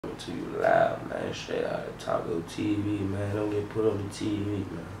to you loud, man. Straight out of TacoTV, man. Don't get put on the TV,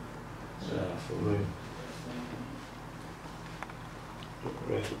 man. Nah, for real.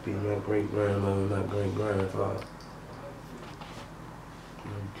 Rest in peace, my great-grandmother, my great-grandfather.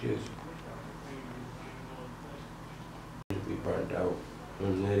 Kiss. Be burnt out.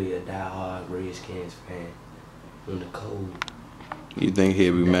 I'm literally a die-hard Redskins fan. In the cold. You think he'd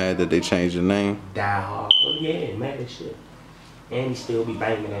be mad that they changed the name? Die hard. Oh yeah, mad as shit. And he still be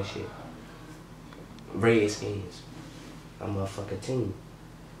banging that shit. Redskins. A motherfucking team.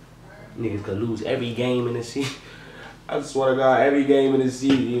 Niggas could lose every game in the season. I swear to God, every game in the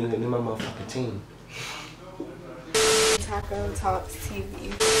season, and my motherfucking team.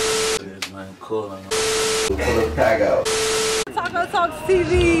 TacoTalksTV. There's nothing cool on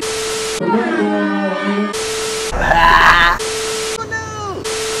TacoTalksTV.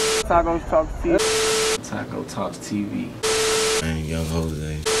 TacoTalksTV. Man, Young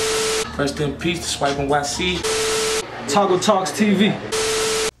Jose. Rest in peace to Swiping YC. TacoTalksTV.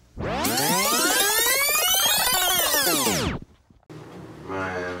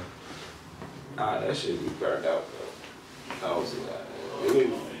 Man. Ah, that shit be burned out, bro. That was it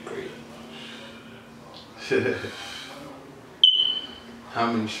was great. How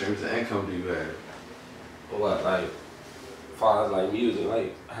many streams of income do you have? What, like, as far as like music,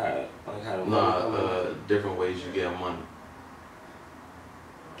 like how the money different ways you get money.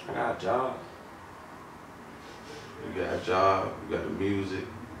 I got a job. You got a job, you got the music.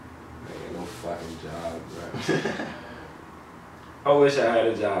 Man, no fucking job, bro. I wish I had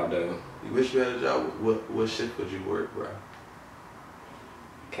a job though. You wish you had a job? What shift would you work, bro?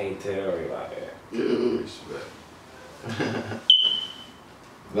 Can't tell everybody that. Respect.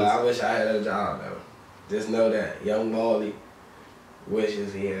 But I wish I had a job though. Just know that young Maaly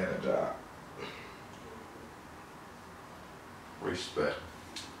wishes he had a job. Respect.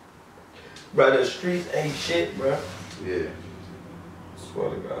 Bro, the streets ain't shit, bro. Yeah. Swear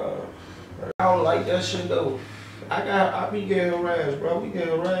to God. I don't like that shit though. I be getting harassed, bro. We get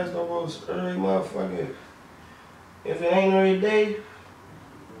harassed almost every motherfucking. If it ain't every day,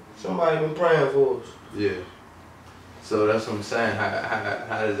 somebody been praying for us. Yeah. So that's what I'm saying.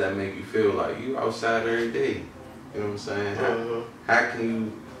 How does that make you feel? Like you outside every day. You know what I'm saying? How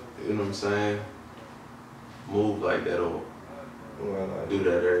can you know what I'm saying, move like that or do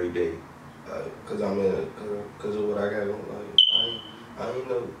that every day? Cause I'm in cause of what I got on. Like I ain't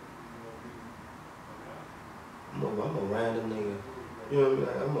know. I'm a random nigga. You know what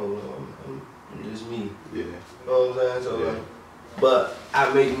I mean? Like, I'm just me. Yeah. You know what I'm saying? So yeah. But I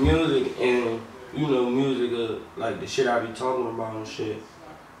make music and you know music like the shit I be talking about and shit.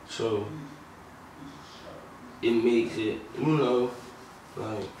 So it makes it, you know,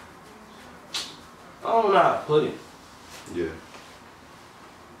 like I don't know how to put it. Yeah.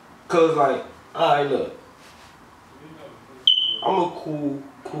 Cause like, alright look, I'm a cool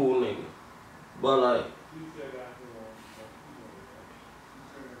nigga. But like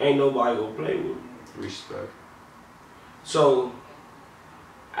ain't nobody gonna play with me. Respect. So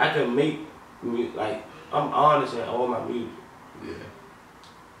I can make like I'm honest in all my music. Yeah.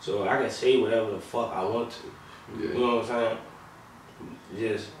 So I can say whatever the fuck I want to. Yeah. You know what I'm saying?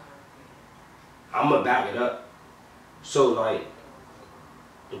 Just I'ma back it up. So like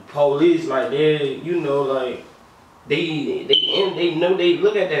the police, like they, you know, like they know, they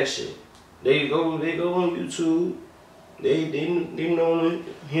look at that shit. They go on YouTube. They know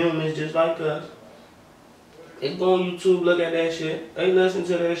him is just like us. They go on YouTube, look at that shit. They listen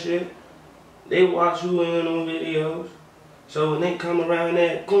to that shit. They watch you in on videos. So when they come around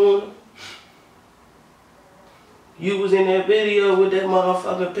that corner, you was in that video with that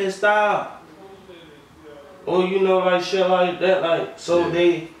motherfucker pissed off. Or you know, like shit like that, like so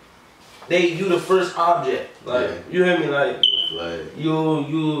yeah. they you the first object. Like you hear me, like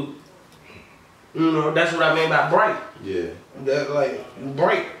you know, that's what I mean by bright. Yeah. That like you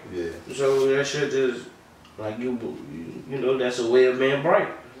bright. Yeah. So that shit just like you know, that's a way of being bright.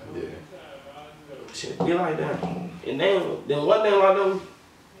 Yeah. Shit, be like that. And then one thing like them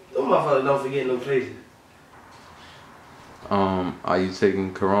motherfuckers don't forget no places. Are you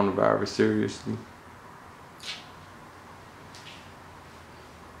taking coronavirus seriously?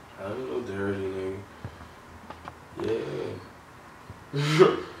 I don't know, dirty nigga.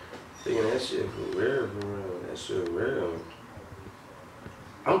 Yeah. Thinking that shit for real. That shit real.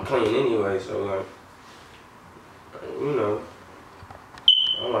 I'm clean anyway, so like, you know,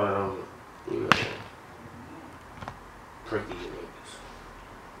 I'm one of them, you know, pricky niggas.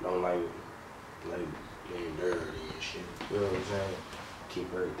 Don't like being dirty and shit. You know what I'm saying?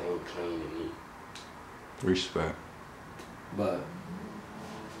 Keep everything clean and neat. Respect. But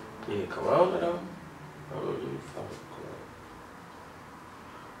Yeah, Corona though. I don't even fuck with Corona.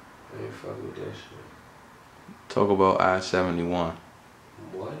 I ain't fuck with that shit. Talk about I-71.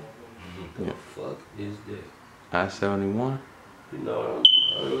 What? The fuck is that? I-71? You know,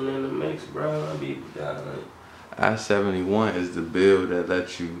 I'm in the mix, bro. I be down. I-71 is the bill that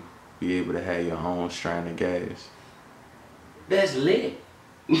lets you be able to have your own strand of gas. That's lit.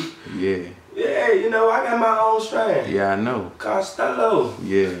 Yeah. Yeah, you know, I got my own strand. Yeah, I know. Costello.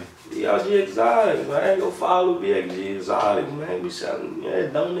 Yeah. BLG Exotic, man. I ain't gonna follow BLG Exotic, man. We selling, yeah,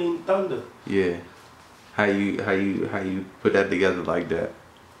 Don't Need Thunder. Yeah. How you put that together like that?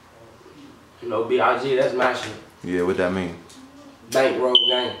 You know, BLG, that's my shit. Yeah, what that mean? Bankroll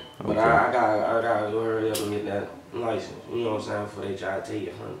gang. But Okay. I gotta go hurry up and get that license. You know what I'm saying? Before they try to take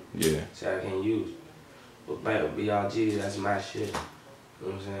it from me. Yeah. Say I can't use. But BLG, that's my shit. You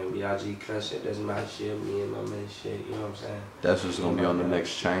know what I'm saying? BLG Clutch, that's my shit. Me and my man shit. You know what I'm saying? That's what's gonna be on the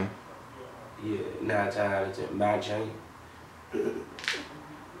next chain? Yeah, 9 times out of 10. My chain. Yeah.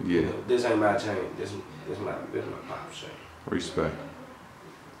 You know, this ain't my chain. This my pop's chain. Respect.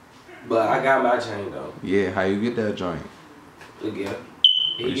 But I got my chain though. Yeah, how you get that joint? Look at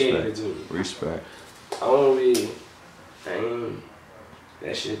he gave it to me. Respect. I don't really,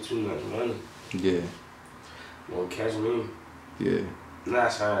 that shit too much money. Yeah. Won't catch me. Yeah.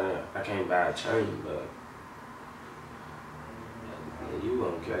 Not saying that I can't buy a chain, but you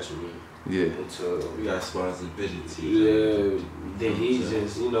won't catch me. Yeah. Until We got responsibility. yeah, then he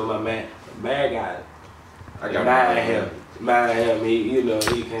just, you know, my man got it. I got Mind him,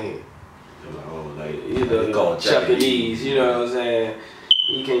 he can't. Like, You know, Japanese, you know what I'm saying?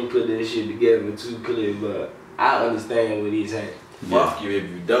 You can't put this shit together too clear, but I understand what he's saying. Fuck you if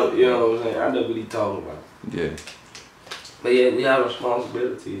you don't. You know what I'm saying? I know what he's talking about. Yeah. But yeah, we have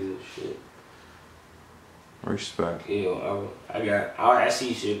responsibilities and shit. Respect. You know, I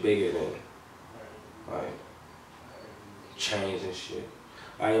see shit bigger than like chains and shit.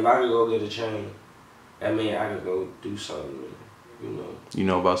 Like if I could go get a chain, that means I could go do something, you know. You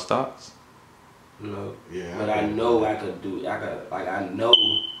know about stocks? No. Yeah. But I know I know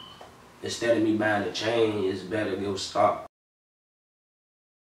instead of me buying a chain, it's better go stock.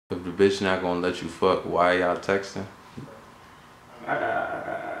 If the bitch not gonna let you fuck, why y'all texting? I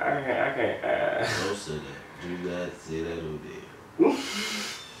can't. Don't say that. Do not say that over there.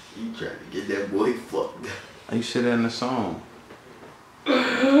 You trying to get that boy fucked. You said that in the song.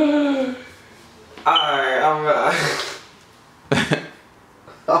 Alright, I'm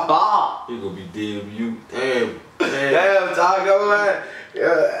You gonna be dead with you. Damn. Damn, talk about I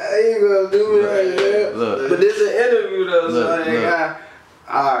ain't gonna do it like that. Look. But this is an interview though, so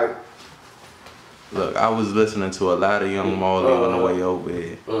alright. Look, I was listening to a lot of Young Maaly on the way over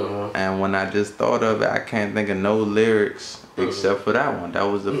here. And when I just thought of it, I can't think of no lyrics except for that one. That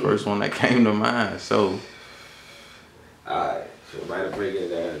was the first one that came to mind, so. Alright, so I'm about to break it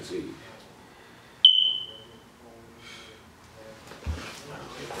down to you.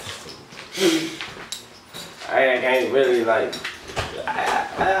 I can't really like,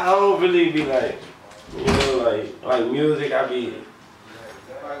 I don't really be like, you know, like music, I be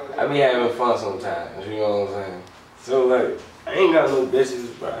having fun sometimes, you know what I'm saying? So like, I ain't got no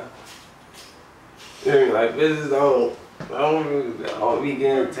bitches, bro. You know, like bitches I don't be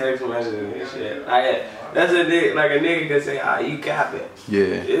getting text messages and shit. That's a nigga, like a nigga can say, ah, you capping.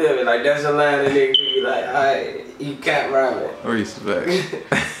 Yeah. You know, like that's a line a nigga can be like, alright, you cap rhyming. Respect.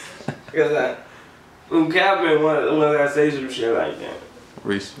 Cause I'm capping when I say some shit like that.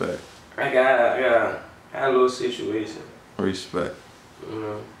 Respect. I got a little situation. Respect. You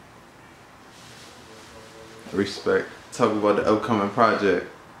know. Respect. Talk about the upcoming project.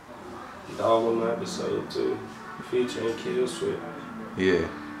 Dog on episode 2, featuring Kill Switch. Yeah.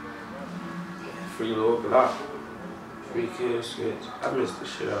 Free Lord Block. Free Kill Switch. I missed the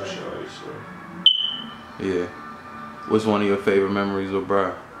shit out of Shorty, so. Yeah. What's one of your favorite memories with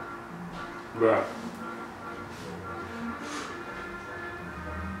Bri? Bruh.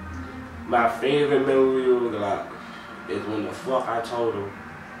 My favorite memory of Glock is when the fuck I told him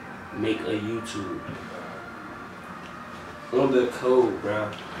make a YouTube. On the code,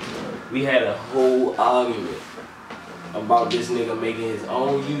 bruh. We had a whole argument about this nigga making his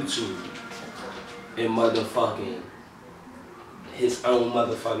own YouTube and motherfucking his own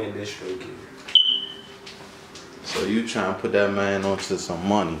motherfucking district. So you trying to put that man onto some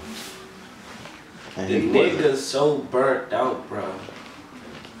money? And The he nigga's so burnt out, bro.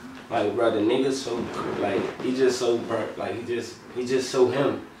 Like, bro, the nigga's so, like, he just so burnt. Like, he just so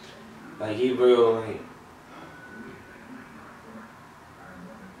him. Like, he real, like,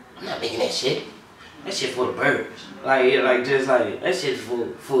 I'm not making that shit. That shit for the birds. Like just like that shit for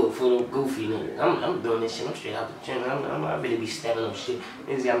the goofy niggas. I'm doing this shit. I'm straight out the gym. I'm really be stepping up shit.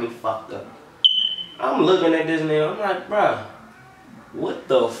 This got me fucked up. I'm looking at this nigga. I'm like, bruh, what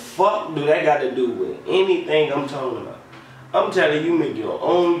the fuck do that got to do with anything I'm talking about? I'm telling you, make your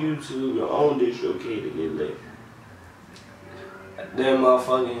own YouTube, your own distro kid to get lit. That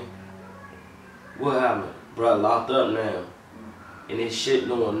motherfucking, what happened? Bruh, locked up now. And this shit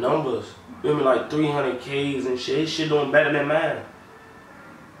doing numbers. You know, like 300Ks and shit. His shit doing better than mine.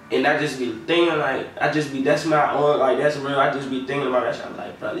 And I just be thinking like, that's my own, like that's real. I just be thinking about that shit. I'm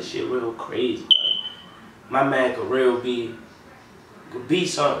like, bro, this shit real crazy. Like, my man could be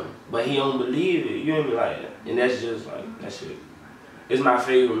something, but he don't believe it. You know me, like, and that's just like, that shit. It's my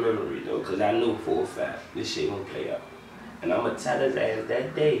favorite memory though, cause I knew for a fact this shit gonna play out. And I'ma tell his ass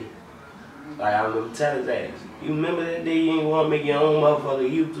that day. Like, I'm gonna tell his ass. You remember that day you ain't wanna make your own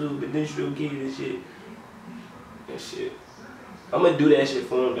motherfucking YouTube and distro kid and shit? That shit. I'm gonna do that shit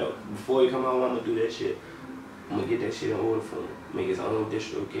for him though. Before he come home, I'm gonna do that shit. I'm gonna get that shit in order for him. Make his own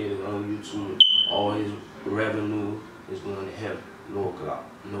distro kid, his own YouTube. All his revenue is going to him. No o'clock.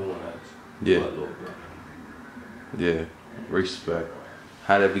 No one else. Yeah. But Lord God. Yeah. Respect.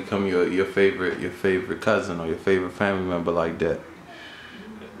 How did that become your favorite cousin or your favorite family member like that?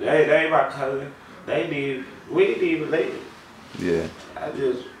 They my cousin. We did related. Yeah. I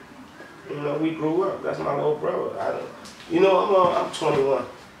just, you know, we grew up. That's my little brother. You know, I'm 21.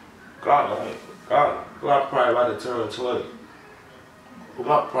 God probably about to turn 20. I'm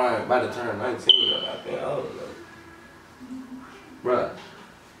probably about to turn 19. I think, I don't know. Bruh,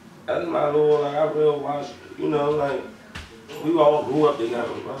 that's my little, like, I real watch, you know, like, we all grew up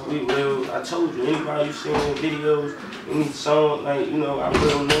together, bro. We real, I told you, anybody you seen in videos, any song, like, you know, I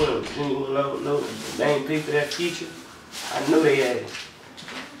real know them. Genuine love, know them. They ain't pay for that feature. I know they had it.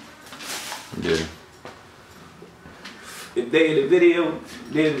 Yeah. If they did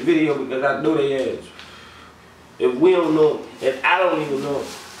the video because I know they had it. If we don't know, if I don't even know,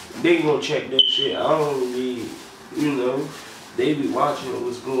 they gonna check that shit. I don't need, you know, they be watching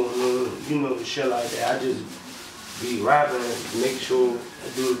what's going on, you know, shit like that. I just be rapping and make sure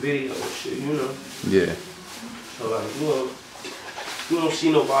I do the video and shit, you know. Yeah. So like, you don't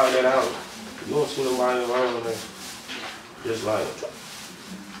see nobody that out. You don't see nobody around that just like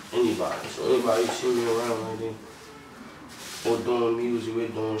anybody. So anybody you see me around like that, or doing music, we're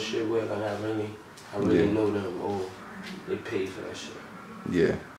doing shit with, like I really know them, or they pay for that shit. Yeah.